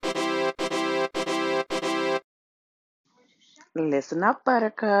Listen up,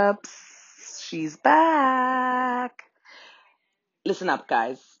 buttercups. She's back. Listen up,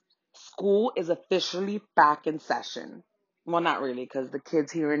 guys. School is officially back in session. Well, not really, because the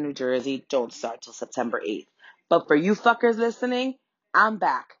kids here in New Jersey don't start till September 8th. But for you fuckers listening, I'm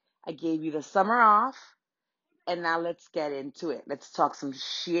back. I gave you the summer off, and now let's get into it. Let's talk some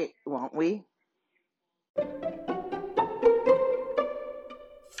shit, won't we?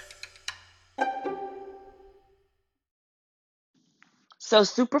 So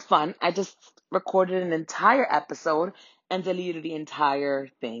super fun. I just recorded an entire episode and deleted the entire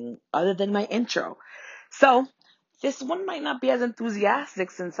thing other than my intro. So this one might not be as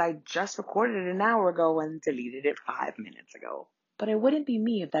enthusiastic since I just recorded it an hour ago and deleted it 5 minutes ago. But it wouldn't be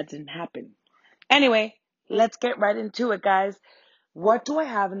me if that didn't happen. Anyway, let's get right into it, guys. What do I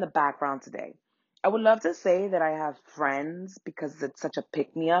have in the background today? I would love to say that I have friends because it's such a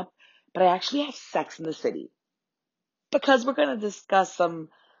pick me up, but I actually have Sex in the City because we're going to discuss some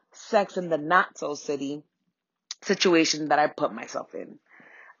Sex in the Not So City situation that I put myself in.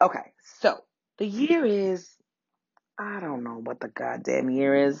 Okay, so the year is, I don't know what the goddamn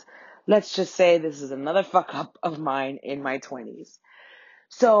year is. Let's just say this is another fuck up of mine in my 20s.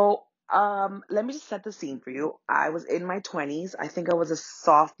 So, let me just set the scene for you. I was in my 20s. I think I was a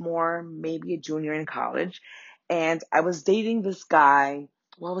sophomore, maybe a junior in college. And I was dating this guy.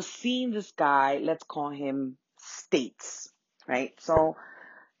 Well, I was seeing this guy. Let's call him States, right? So,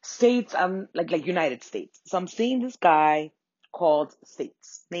 States, like United States. So I'm seeing this guy called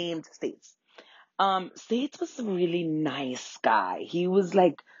States, named States. States was a really nice guy. He was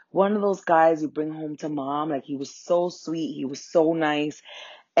like one of those guys you bring home to mom. Like he was so sweet. He was so nice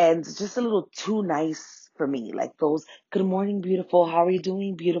and just a little too nice for me. Like those, good morning, beautiful. How are you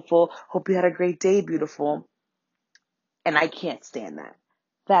doing, beautiful? Hope you had a great day, beautiful. And I can't stand that.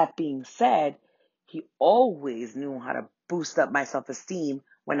 That being said, he always knew how to boost up my self-esteem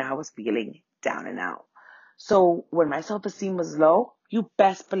when I was feeling down and out. So when my self-esteem was low, you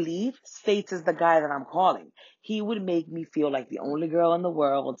best believe States is the guy that I'm calling. He would make me feel like the only girl in the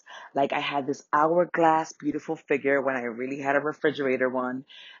world, like I had this hourglass beautiful figure when I really had a refrigerator one,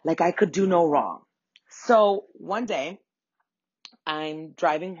 like I could do no wrong. So one day, I'm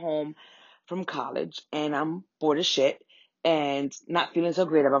driving home from college and I'm bored as shit and not feeling so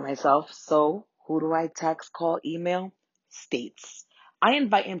great about myself. So who do I text, call, email? States. I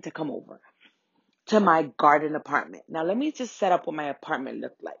invite him to come over to my garden apartment. Now let me just set up what my apartment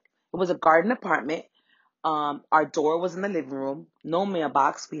looked like. It was a garden apartment. Our door was in the living room, no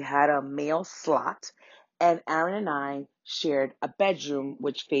mailbox. We had a mail slot, and Aaron and I shared a bedroom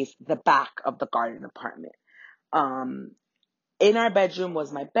which faced the back of the garden apartment. Um, in our bedroom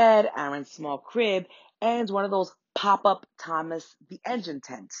was my bed, Aaron's small crib, and one of those pop-up Thomas the Engine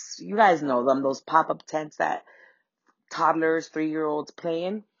tents. You guys know them, those pop-up tents that toddlers, 3-year-olds play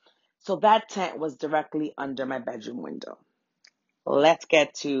in. So that tent was directly under my bedroom window. Let's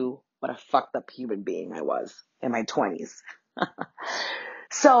get to what a fucked up human being I was in my 20s.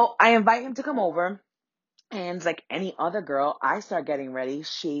 So I invite him to come over, and like any other girl, I start getting ready,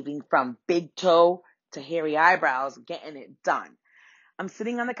 shaving from big toe to hairy eyebrows, getting it done. I'm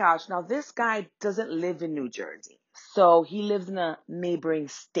sitting on the couch. Now, this guy doesn't live in New Jersey. So he lives in a neighboring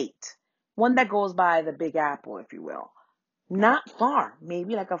state, one that goes by the Big Apple, if you will. Not far,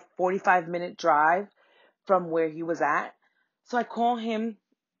 maybe like a 45-minute drive from where he was at. So I call him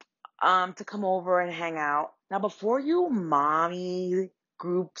to come over and hang out. Now, before you mommy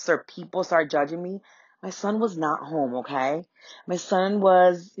groups or people start judging me, my son was not home, okay? He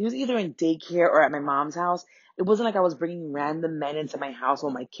was either in daycare or at my mom's house. It wasn't like I was bringing random men into my house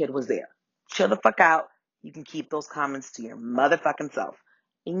while my kid was there. Chill the fuck out. You can keep those comments to your motherfucking self.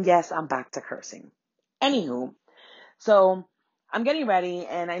 And yes, I'm back to cursing. Anywho, so I'm getting ready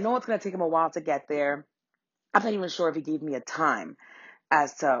and I know it's going to take him a while to get there. I'm not even sure if he gave me a time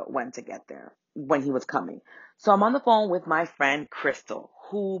as to when to get there, when he was coming. So I'm on the phone with my friend Crystal,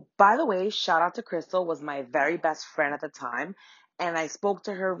 who, by the way, shout out to Crystal, was my very best friend at the time. And I spoke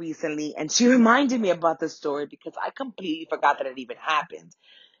to her recently and she reminded me about this story because I completely forgot that it even happened.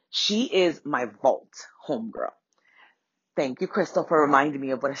 She is my vault homegirl. Thank you, Crystal, for reminding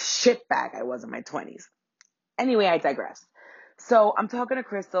me of what a shitbag I was in my 20s. Anyway, I digress. So I'm talking to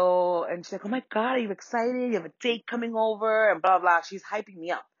Crystal and she's like, oh my God, are you excited? You have a date coming over and blah, blah. She's hyping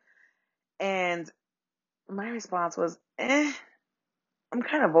me up. And my response was, I'm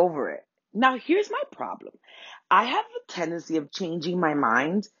kind of over it. Now, here's my problem. I have a tendency of changing my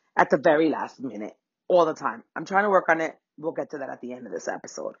mind at the very last minute all the time. I'm trying to work on it. We'll get to that at the end of this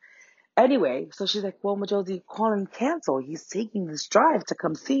episode. Anyway, so she's like, well, Majosi, call and cancel. He's taking this drive to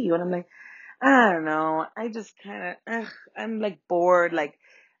come see you. And I'm like, I don't know. I just kind of, I'm like bored. Like,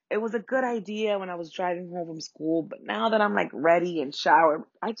 it was a good idea when I was driving home from school, but now that I'm like ready and showered,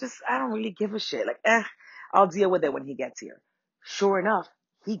 I don't really give a shit. Like, I'll deal with it when he gets here. Sure enough,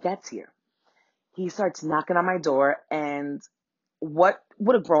 he gets here. He starts knocking on my door, and what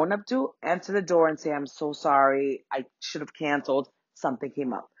would a grown up do? Answer the door and say, I'm so sorry. I should have canceled. Something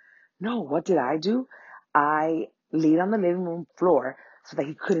came up. No, what did I do? I laid on the living room floor so that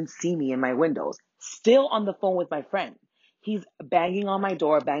he couldn't see me in my windows. Still on the phone with my friend. He's banging on my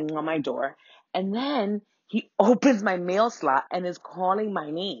door, banging on my door. And then he opens my mail slot and is calling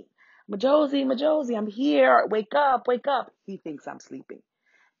my name. Majosi, Majosi, I'm here. Wake up, wake up. He thinks I'm sleeping.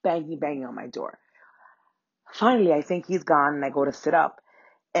 Banging, banging on my door. Finally, I think he's gone and I go to sit up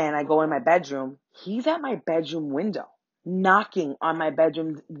and I go in my bedroom. He's at my bedroom window, knocking on my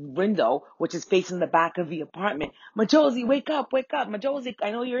bedroom window, which is facing the back of the apartment. Majosi, wake up, wake up. Majosi,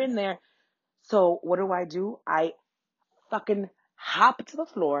 I know you're in there. So what do? I fucking hop to the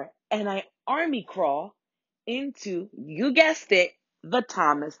floor and I army crawl into, you guessed it, the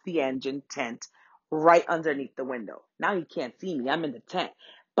Thomas the Engine tent right underneath the window. Now he can't see me. I'm in the tent.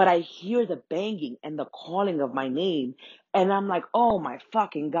 But I hear the banging and the calling of my name. And I'm like, oh my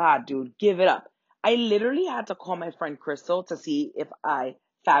fucking God, dude, give it up. I literally had to call my friend Crystal to see if I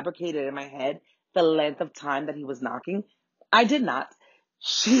fabricated in my head the length of time that he was knocking. I did not.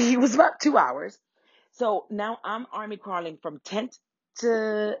 She was about 2 hours. So now I'm army crawling from tent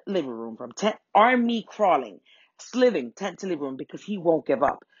to living room, from tent, army crawling, sliving tent to living room because he won't give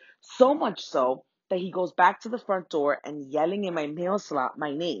up. So much so that he goes back to the front door and yelling in my mail slot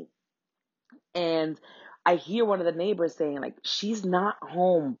my name. And I hear one of the neighbors saying, like, she's not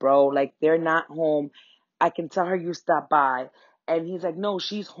home, bro. Like, they're not home. I can tell her you stopped by. And he's like, no,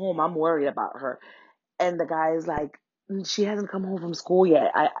 she's home. I'm worried about her. And the guy is like, she hasn't come home from school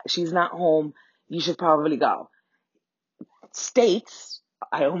yet. She's not home. You should probably go. States,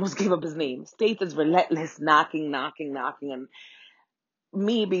 I almost gave up his name. States is relentless, knocking, knocking, knocking. And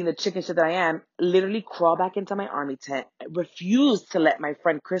me, being the chicken shit that I am, literally crawl back into my army tent, refuse to let my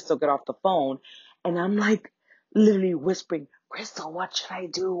friend Crystal get off the phone. And I'm like, literally whispering, Crystal, what should I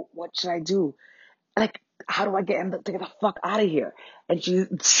do? What should I do? Like, how do I get him to get the fuck out of here? And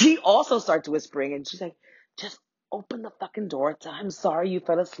she also starts whispering, and she's like, just open the fucking door. Tell him sorry you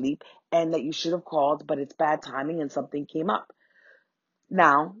fell asleep and that you should have called, but it's bad timing and something came up.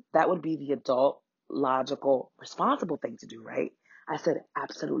 Now, that would be the adult, logical, responsible thing to do, right? I said,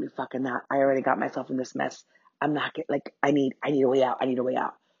 absolutely fucking not. I already got myself in this mess. I'm not get like I need a way out. I need a way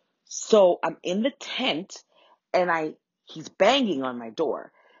out. So I'm in the tent and he's banging on my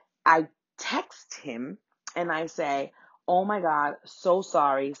door. I text him and I say, oh my God, so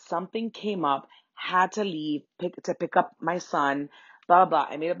sorry. Something came up, had to leave to pick up my son, blah, blah,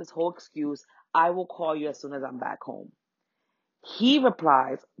 blah. I made up this whole excuse. I will call you as soon as I'm back home. He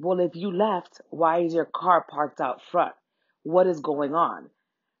replies, well, if you left, why is your car parked out front? What is going on?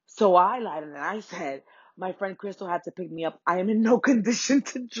 So I lied and I said, my friend Crystal had to pick me up. I am in no condition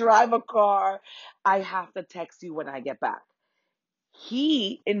to drive a car. I have to text you when I get back.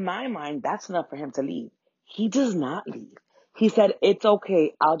 In my mind, that's enough for him to leave. He does not leave. He said, it's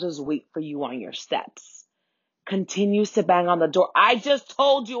okay. I'll just wait for you on your steps. Continues to bang on the door. I just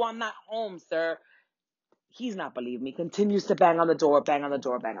told you I'm not home, sir. He's not believing me. Continues to bang on the door, bang on the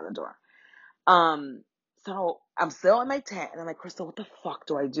door, bang on the door. Um, so I'm still in my tent and I'm like, Crystal, what the fuck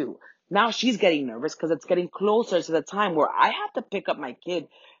do I do? Now she's getting nervous because it's getting closer to the time where I have to pick up my kid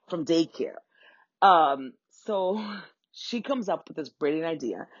from daycare. So she comes up with this brilliant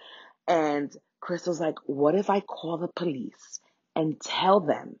idea and Crystal's like, what if I call the police and tell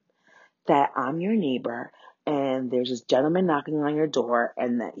them that I'm your neighbor and there's this gentleman knocking on your door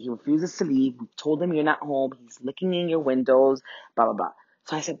and that he refuses to leave. You told him you're not home. He's looking in your windows, blah, blah, blah.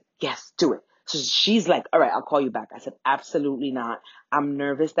 So I said, yes, do it. So she's like, all right, I'll call you back. I said, absolutely not. I'm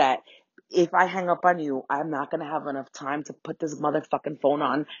nervous that if I hang up on you, I'm not going to have enough time to put this motherfucking phone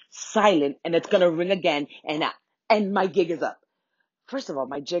on silent and it's going to ring again and my gig is up. First of all,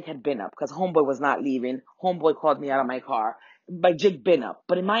 my jig had been up because homeboy was not leaving. Homeboy called me out of my car. My jig been up.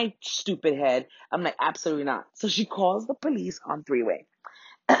 But in my stupid head, I'm like, absolutely not. So she calls the police on three-way.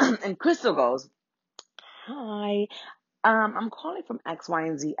 And Crystal goes, hi, I'm calling from X, Y,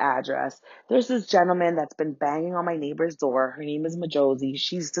 and Z address. There's this gentleman that's been banging on my neighbor's door. Her name is Majosi.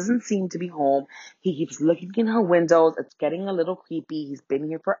 She doesn't seem to be home. He keeps looking in her windows. It's getting a little creepy. He's been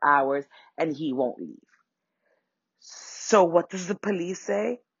here for hours and he won't leave. So what does the police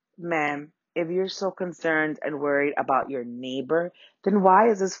say? Ma'am, if you're so concerned and worried about your neighbor, then why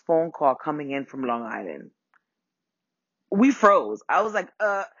is this phone call coming in from Long Island? We froze. I was like,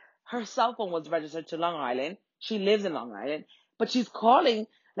 Her cell phone was registered to Long Island. She lives in Long Island, but she's calling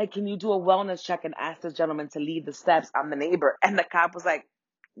like, can you do a wellness check and ask this gentleman to leave the steps? I'm the neighbor. And the cop was like,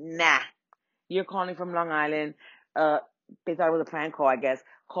 nah, you're calling from Long Island. Uh, they thought it was a prank call, I guess.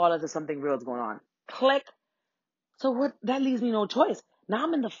 Call us if something real is going on. Click. So what? That leaves me no choice. Now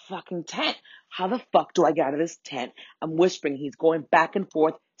I'm in the fucking tent. How the fuck do I get out of this tent? I'm whispering. He's going back and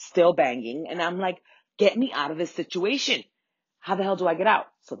forth, still banging. And I'm like, get me out of this situation. How the hell do I get out?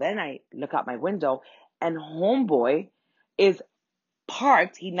 So then I look out my window and homeboy is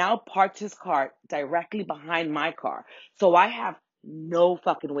parked. He now parked his car directly behind my car. So I have no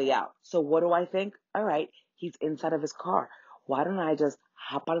fucking way out. So what do I think? All right, he's inside of his car. Why don't I just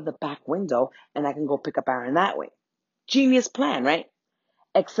hop out of the back window and I can go pick up Aaron that way? Genius plan, right?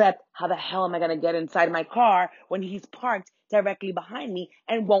 Except how the hell am I going to get inside my car when he's parked directly behind me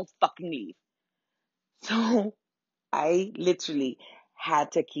and won't fucking leave? So I literally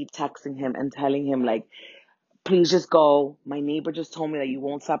had to keep texting him and telling him, like, please just go. My neighbor just told me that you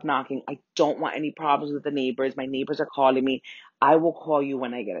won't stop knocking. I don't want any problems with the neighbors. My neighbors are calling me. I will call you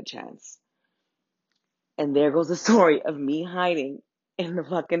when I get a chance. And there goes the story of me hiding in the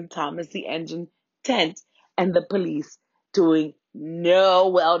fucking Thomas the Engine tent and the police doing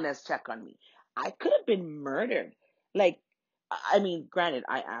no wellness check on me. I could have been murdered. Like, I mean, granted,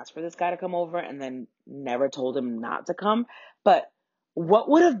 I asked for this guy to come over and then never told him not to come. But what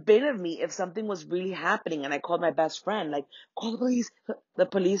would have been of me if something was really happening and I called my best friend, like, call the police? The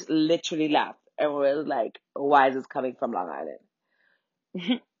police literally laughed and was like, why is this coming from Long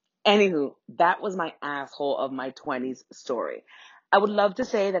Island? Anywho, that was my asshole of my 20s story. I would love to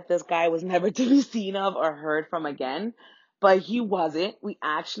say that this guy was never to be seen of or heard from again, but he wasn't. We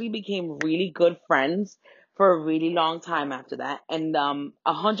actually became really good friends for a really long time after that. And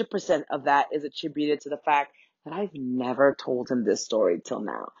 100% of that is attributed to the fact that I've never told him this story till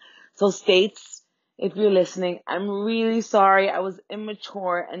now. So States, if you're listening, I'm really sorry. I was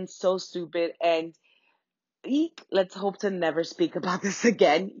immature and so stupid, and eek, let's hope to never speak about this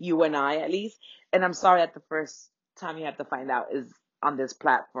again, you and I at least. And I'm sorry that the first time you have to find out is on this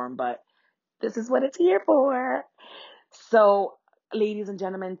platform, but this is what it's here for. So, ladies and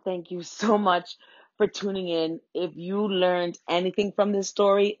gentlemen, thank you so much for tuning in. If you learned anything from this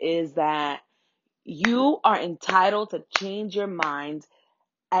story, is that you are entitled to change your mind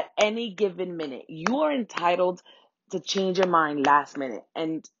at any given minute. You are entitled to change your mind last minute.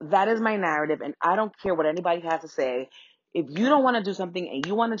 And that is my narrative. And I don't care what anybody has to say. If you don't want to do something and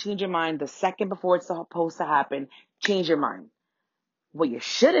you want to change your mind the second before it's supposed to happen, change your mind. What you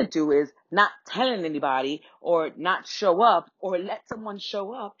shouldn't do is not telling anybody or not show up or let someone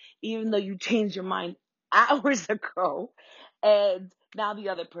show up even though you changed your mind hours ago and now the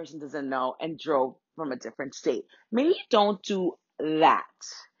other person doesn't know and drove from a different state. Maybe don't do that.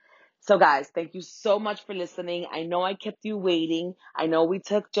 So guys, thank you so much for listening. I know I kept you waiting. I know we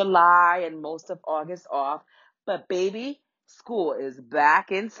took July and most of August off, but baby, school is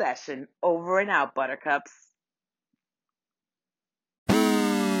back in session. Over and out, buttercups.